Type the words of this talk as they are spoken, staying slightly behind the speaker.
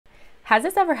Has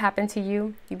this ever happened to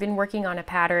you? You've been working on a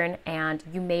pattern and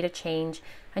you made a change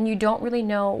and you don't really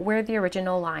know where the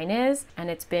original line is, and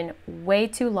it's been way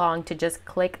too long to just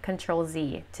click Ctrl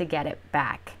Z to get it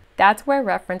back. That's where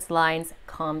reference lines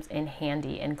comes in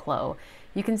handy in Clo.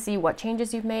 You can see what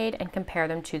changes you've made and compare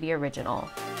them to the original.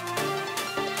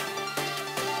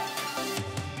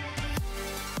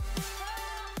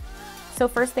 So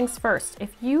first things first, if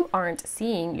you aren't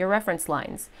seeing your reference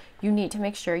lines, you need to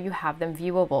make sure you have them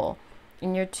viewable.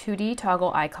 In your 2D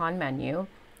toggle icon menu,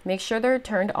 make sure they're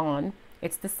turned on.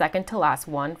 It's the second to last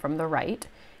one from the right,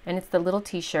 and it's the little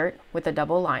t-shirt with the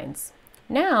double lines.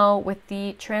 Now, with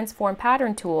the Transform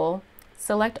Pattern tool,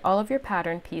 select all of your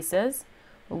pattern pieces,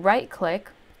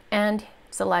 right-click, and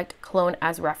select Clone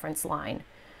as Reference Line.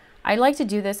 I like to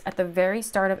do this at the very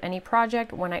start of any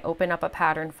project when I open up a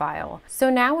pattern file.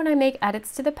 So now when I make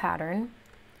edits to the pattern,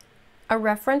 a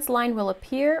reference line will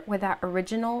appear where that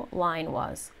original line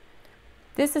was.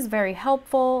 This is very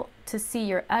helpful to see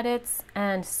your edits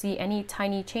and see any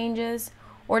tiny changes,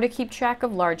 or to keep track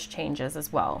of large changes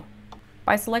as well.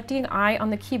 By selecting I on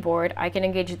the keyboard, I can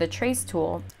engage the trace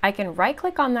tool. I can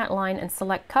right-click on that line and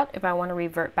select cut if I want to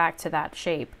revert back to that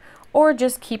shape, or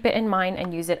just keep it in mind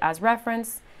and use it as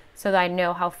reference so that I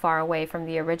know how far away from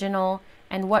the original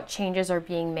and what changes are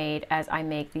being made as I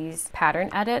make these pattern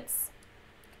edits.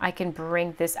 I can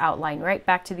bring this outline right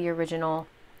back to the original.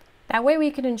 That way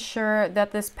we can ensure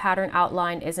that this pattern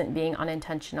outline isn't being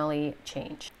unintentionally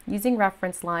changed. Using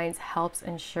reference lines helps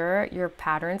ensure your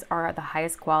patterns are at the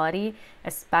highest quality,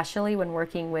 especially when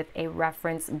working with a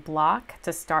reference block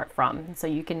to start from, so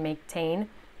you can maintain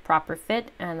proper fit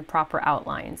and the proper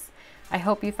outlines. I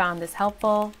hope you found this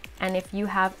helpful, and if you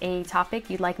have a topic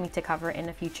you'd like me to cover in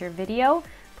a future video,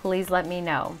 please let me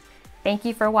know. Thank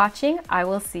you for watching. I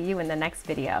will see you in the next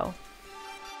video.